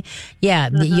semi. Yeah.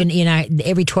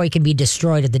 Every toy can be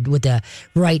destroyed with the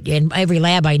right. And every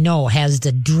lab I know has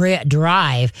the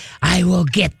drive. I will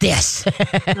get this.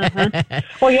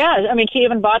 Well, yeah. I mean, she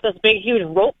even bought this big, huge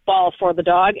rope ball for the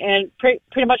dog and pretty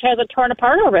much has it torn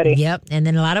apart already. Yep. And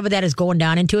then a lot of that is going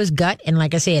down into his gut. And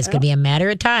like I say, it's going to be a matter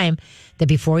of time that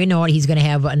before you know it, he's going to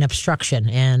have an obstruction,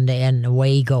 and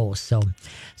away he goes. So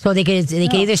they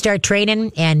can either start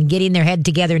training and getting their head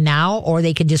together now, or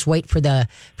they can just wait for the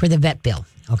vet bill.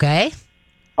 Okay.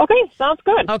 Okay, sounds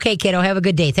good. Okay, kiddo, have a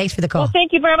good day. Thanks for the call. Well,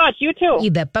 thank you very much. You too.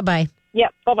 You bet. Bye bye.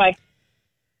 Yep. Bye bye.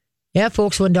 Yeah,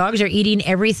 folks. When dogs are eating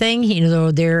everything,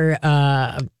 they're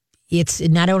it's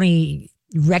not only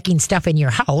wrecking stuff in your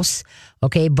house,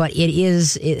 okay, but it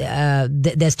is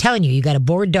that's telling you got a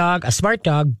bored dog, a smart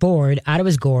dog, bored out of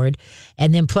his gourd,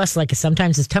 and then plus, like,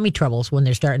 sometimes it's tummy troubles when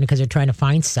they're starting because they're trying to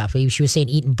find stuff. She was saying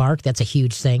eating bark, that's a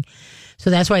huge thing. So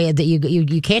that's why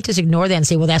you can't just ignore that and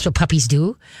say, well, that's what puppies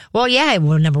do. Well, yeah,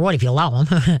 number one, if you allow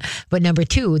them, but number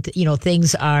two,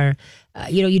 things are,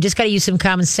 you just got to use some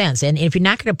common sense. And if you're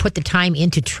not going to put the time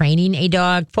into training a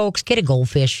dog, folks, get a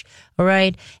goldfish, all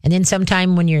right? And then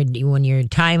sometime when your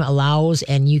time allows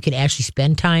and you can actually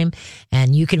spend time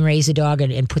and you can raise a dog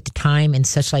and put the time and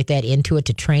such like that into it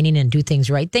to training and do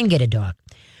things right, then get a dog.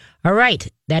 All right,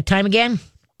 that time again?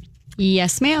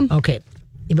 Yes, ma'am. Okay.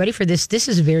 You ready for this? This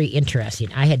is very interesting.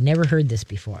 I had never heard this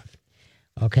before.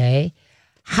 Okay.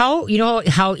 How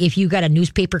if you got a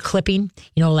newspaper clipping,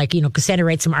 Cassandra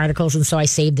writes some articles, and so I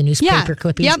saved the newspaper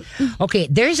clippings. Yep. Okay.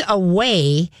 There's a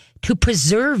way to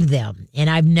preserve them, and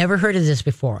I've never heard of this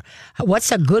before.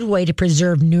 What's a good way to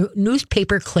preserve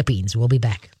newspaper clippings? We'll be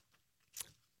back.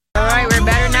 All right. We're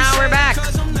better now. We're back.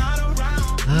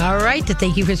 All right.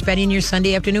 Thank you for spending your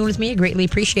Sunday afternoon with me. I greatly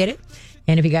appreciate it.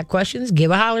 And if you got questions,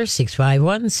 give a holler,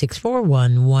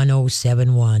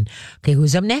 651-641-1071. Okay,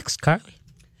 who's up next, Carly?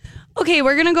 Okay,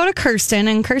 we're going to go to Kirsten,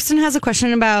 and Kirsten has a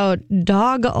question about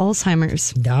dog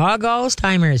Alzheimer's. Dog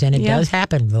Alzheimer's, and it does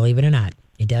happen, believe it or not.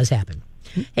 It does happen.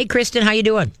 Hey, Kristen, how you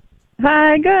doing?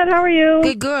 Hi, good. How are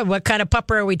you? Good. What kind of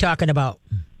pupper are we talking about?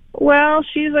 Well,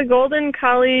 she's a Golden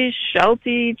Collie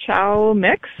Sheltie Chow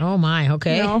mix. Oh, my,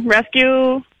 okay.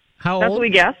 Rescue. How old? That's what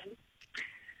we guess.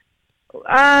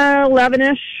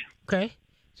 11-ish. Okay.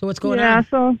 So what's going on?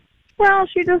 Yeah,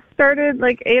 she just started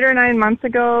like 8 or 9 months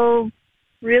ago,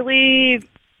 really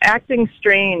acting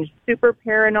strange, super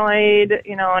paranoid,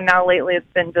 and now lately it's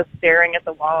been just staring at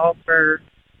the wall for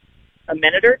a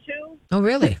minute or two. Oh,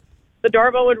 really? The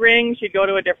doorbell would ring, she'd go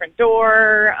to a different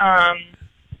door.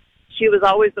 She was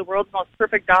always the world's most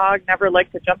perfect dog, never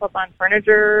liked to jump up on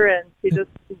furniture, and she's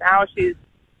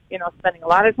spending a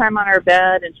lot of time on our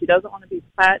bed, and she doesn't want to be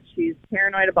pet. She's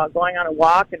paranoid about going on a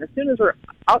walk, and as soon as we're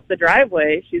out the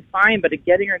driveway, she's fine, but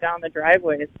getting her down the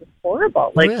driveway is just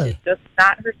horrible. Like, Really? she's just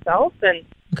not herself, and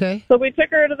Okay. so we took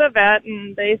her to the vet,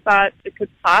 and they thought it could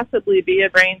possibly be a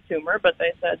brain tumor, but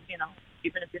they said,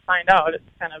 even if you find out, it's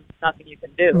kind of nothing you can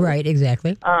do. Right,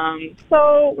 exactly.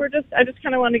 So I just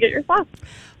kind of wanted to get your thoughts.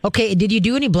 Okay, did you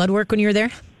do any blood work when you were there?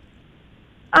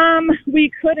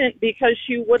 We couldn't because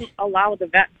she wouldn't allow the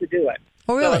vet to do it.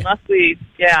 Oh, really? So unless she's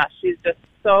just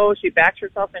she backs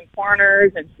herself in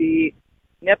corners and she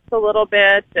nips a little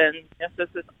bit and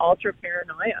just this ultra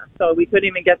paranoia. So we couldn't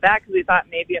even get that because we thought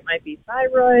maybe it might be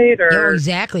thyroid or Oh,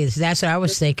 exactly. That's what I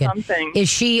was thinking. something. Is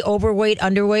she overweight,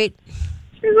 underweight?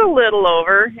 She's a little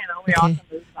over. We Okay. often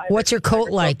lose 5 What's her coat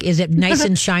like? Is it nice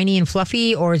and shiny and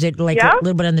fluffy, or is it like Yeah. a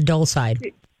little bit on the dull side?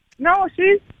 No,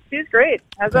 she's great.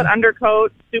 Has that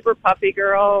undercoat, super puppy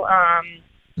girl.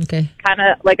 Okay. Kind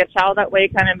of like a chow that way,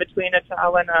 kind of in between a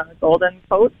chow and a golden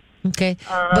coat. Okay.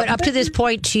 But up to this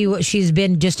point, she's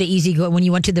been just an easy go. When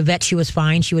you went to the vet, she was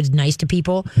fine. She was nice to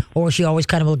people, or was she always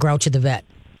kind of a grouch at the vet?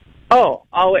 Oh,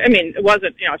 it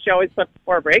wasn't, she always put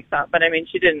 4 brakes up, but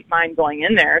she didn't mind going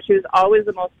in there. She was always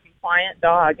the most compliant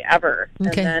dog ever.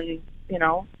 Okay. And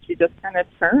then, she just kind of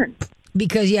turned.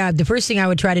 Because the first thing I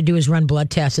would try to do is run blood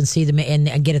tests and see them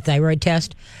and get a thyroid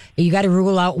test. You got to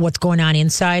rule out what's going on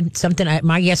inside.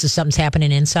 My guess is something's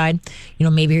happening inside.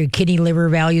 Maybe her kidney, liver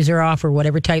values are off or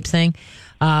whatever type thing.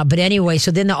 But anyway,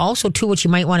 so then also too, what you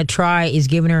might want to try is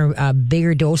giving her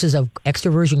bigger doses of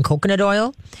extra virgin coconut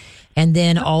oil, and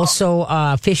then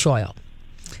also fish oil.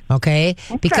 Okay?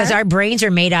 Because our brains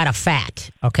are made out of fat.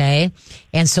 Okay?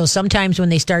 And so sometimes when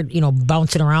they start,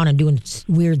 bouncing around and doing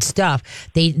weird stuff,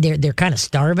 they're kind of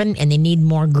starving and they need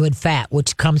more good fat,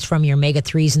 which comes from your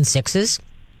omega-3s and 6s.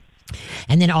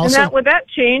 And then also... And would that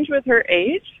change with her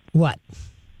age? What?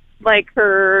 Like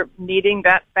her needing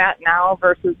that fat now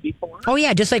versus before? Oh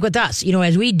yeah, just like with us.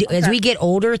 As we get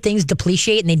older, things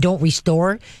depreciate and they don't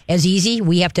restore as easy.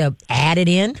 We have to add it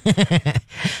in.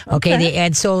 Okay, they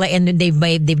add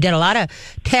they've done a lot of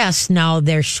tests now.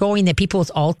 They're showing that people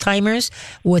with Alzheimer's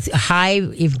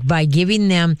by giving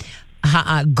them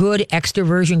good extra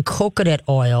virgin coconut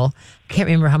oil. I can't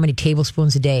remember how many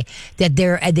tablespoons a day, that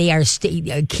they are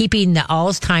keeping the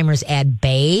Alzheimer's at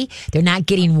bay. They're not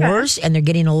getting worse, and they're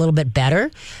getting a little bit better.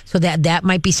 So that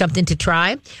might be something to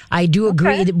try. I do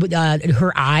agree with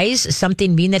her eyes,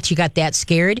 something being that she got that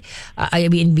scared,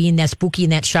 being that spooky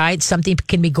and that shy, something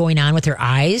can be going on with her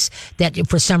eyes, that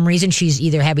for some reason she's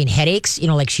either having headaches,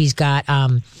 like she's got,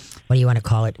 what do you want to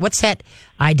call it? What's that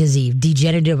eye disease?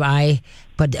 Degenerative eye.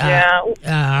 But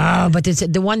but it's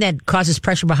the one that causes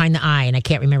pressure behind the eye, and I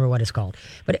can't remember what it's called.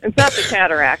 But it's not the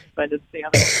cataract, but it's the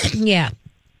other one. Yeah,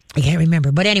 I can't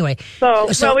remember. But anyway,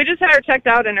 so we just had her checked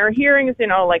out, and her hearing is,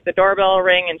 like the doorbell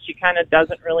ring, and she kind of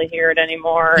doesn't really hear it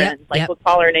anymore. Yep, and we'll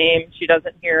call her name, she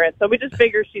doesn't hear it. So we just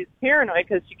figure she's paranoid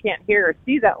because she can't hear or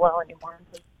see that well anymore.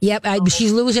 Yep,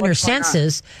 she's losing her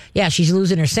senses. Yeah, she's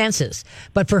losing her senses.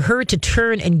 But for her to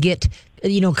turn and get,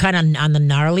 kind of on the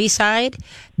gnarly side,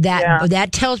 that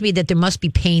tells me that there must be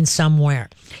pain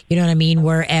somewhere. You know what I mean?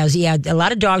 Whereas, a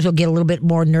lot of dogs will get a little bit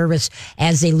more nervous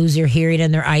as they lose their hearing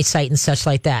and their eyesight and such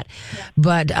like that. Yeah.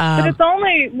 But it's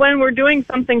only when we're doing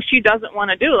something she doesn't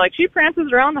want to do. Like, she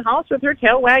prances around the house with her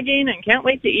tail wagging and can't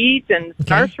wait to eat and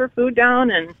starves her food down,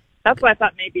 and that's why I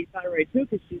thought maybe thyroid too,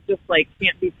 because she's just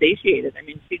can't be satiated.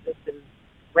 She just is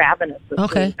ravenous with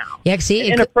food now. Yeah,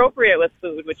 see, inappropriate with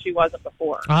food, which she wasn't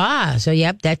before. So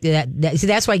yep,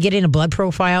 that's why getting a blood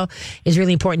profile is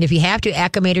really important. If you have to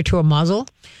acclimate her to a muzzle,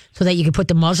 so that you can put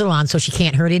the muzzle on, so she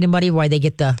can't hurt anybody.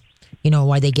 Because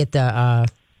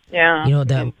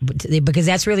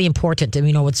that's really important.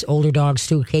 It's older dogs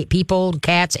too, people,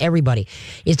 cats, everybody,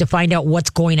 is to find out what's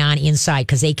going on inside,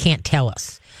 because they can't tell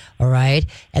us. All right.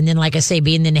 And then, like I say,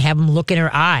 then to have them look in her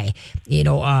eye,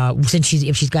 since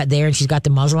if she's got the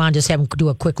muzzle on, just have them do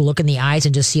a quick look in the eyes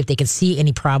and just see if they can see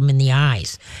any problem in the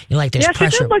eyes. There's pressure.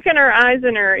 She did look in her eyes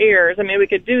and her ears. We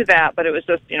could do that, but it was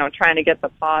just, trying to get the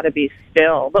paw to be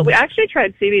still. But we actually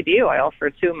tried CBD oil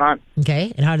for 2 months.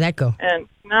 Okay. And how did that go? And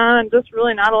just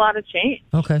really not a lot of change.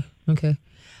 Okay.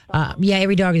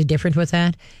 Every dog is different with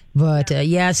that. But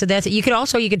so that's you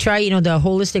could try the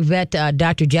holistic vet,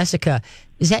 Dr. Jessica.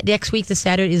 Is that next week? The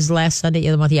Saturday is the last Sunday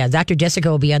of the month. Yeah, Dr. Jessica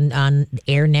will be on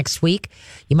air next week.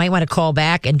 You might want to call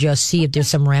back and just see if there's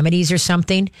some remedies or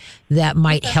something that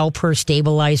might help her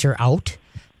stabilize her out.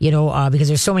 Because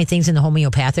there's so many things in the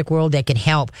homeopathic world that can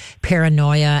help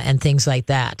paranoia and things like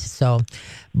that. So,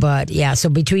 but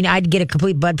I'd get a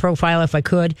complete blood profile if I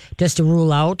could, just to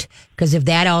rule out, Because if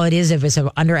that all it is, if it's an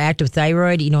underactive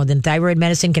thyroid, then thyroid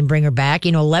medicine can bring her back.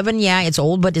 11, yeah, it's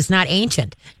old, but it's not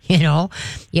ancient.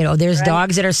 There's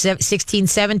dogs that are 16,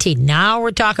 17. Now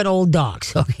we're talking old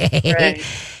dogs, okay? Right.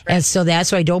 And so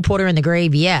that's why don't put her in the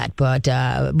grave yet. But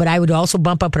I would also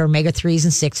bump up her omega-3s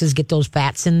and 6s, get those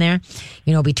fats in there,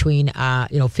 between,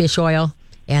 fish oil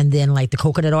and then like the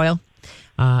coconut oil.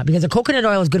 Because the coconut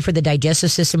oil is good for the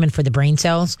digestive system and for the brain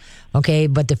cells, okay?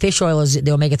 But the fish oil,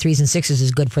 the omega-3s and 6s,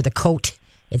 is good for the coat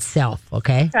itself,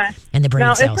 okay? And the brain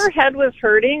now, cells. if her head was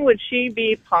hurting, would she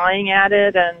be pawing at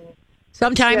it and...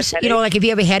 Sometimes, like if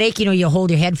you have a headache, you hold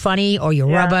your head funny or you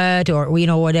rub it or,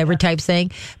 whatever type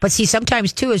thing. But see,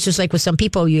 sometimes too, it's just like with some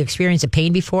people, you experience a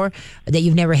pain before that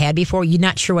you've never had before. You're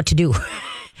not sure what to do.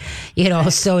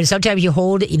 So sometimes you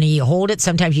hold it.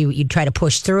 Sometimes you try to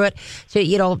push through it. So,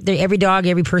 every dog,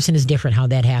 every person is different how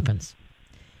that happens.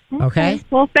 Okay?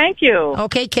 Well, thank you.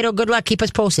 Okay, kiddo, good luck. Keep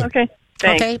us posted. Okay,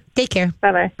 thanks. Okay, take care.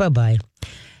 Bye-bye. Bye-bye.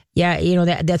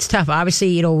 Yeah, that's tough.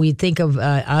 Obviously, we think of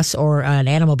us or an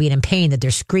animal being in pain, that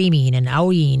they're screaming and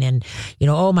outing and,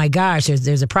 oh my gosh,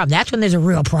 there's a problem. That's when there's a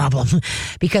real problem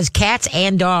because cats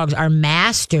and dogs are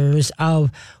masters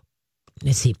of,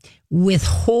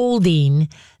 withholding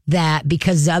that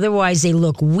because otherwise they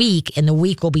look weak and the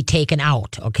weak will be taken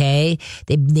out, okay?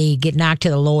 They get knocked to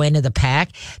the low end of the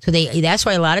pack. So that's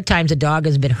why a lot of times a dog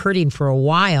has been hurting for a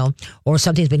while or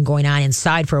something's been going on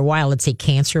inside for a while, let's say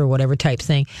cancer or whatever type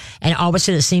thing. And all of a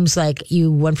sudden it seems like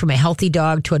you went from a healthy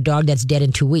dog to a dog that's dead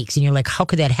in 2 weeks. And you're like, how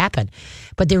could that happen?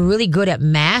 But they're really good at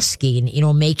masking,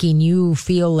 making you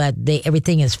feel that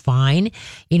everything is fine,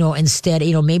 instead,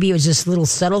 maybe it was just little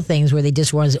subtle things where they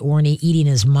just weren't eating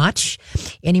as much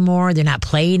anymore. They're not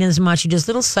playing as much. Just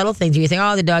little subtle things where you think,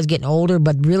 oh, the dog's getting older,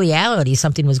 but in reality,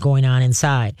 something was going on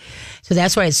inside. So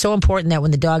that's why it's so important that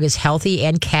when the dog is healthy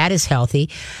and cat is healthy,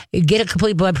 you get a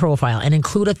complete blood profile and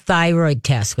include a thyroid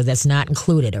test because that's not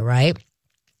included, all right?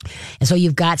 And so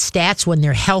you've got stats when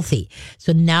they're healthy.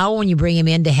 So now when you bring them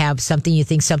in to have something, you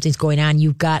think something's going on,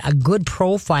 you've got a good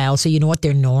profile so you know what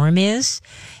their norm is.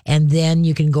 And then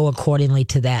you can go accordingly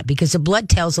to that because the blood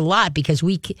tells a lot because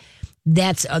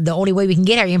that's the only way we can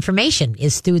get our information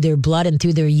is through their blood and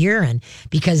through their urine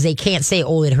because they can't say,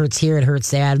 oh, it hurts here, it hurts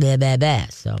there, blah, blah, blah.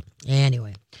 So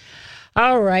anyway.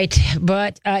 All right.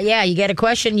 But, you got a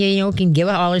question, you can give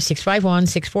a holler,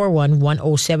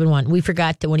 651-641-1071. We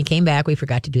forgot that when he came back, we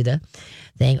forgot to do the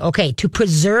thing. Okay. To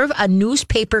preserve a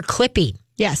newspaper clipping.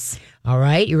 Yes. All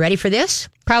right. You ready for this?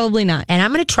 Probably not. And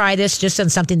I'm going to try this just on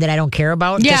something that I don't care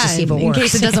about just to see if it works. In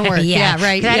case it doesn't work. Yeah,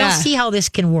 right. I don't see how this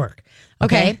can work.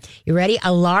 Okay. You ready?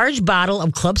 A large bottle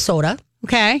of club soda.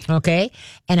 Okay. Okay.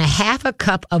 And a half a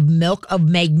cup of milk of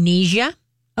magnesia.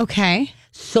 Okay.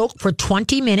 Soak for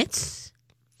 20 minutes.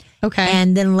 Okay.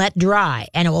 And then let dry.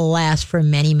 And it will last for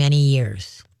many, many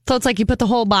years. So it's like you put the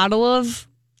whole bottle of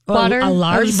water? A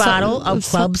large bottle of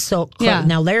club soap. Yeah.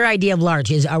 Now, their idea of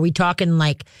large is, are we talking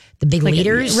like the big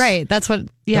liters? Right. That's what,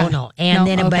 yeah. No. And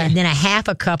then a half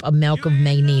a cup of milk of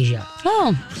magnesia.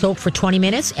 Oh. Soak for 20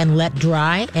 minutes and let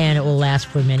dry, and it will last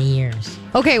for many years.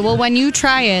 Okay. Well, when you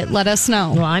try it, let us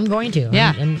know. Well, I'm going to.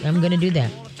 Yeah. I'm going to do that.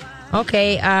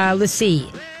 Okay. Let's see.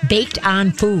 Baked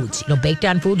on foods. Baked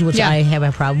on foods, which I have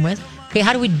a problem with. Okay.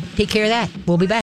 How do we take care of that? We'll be back.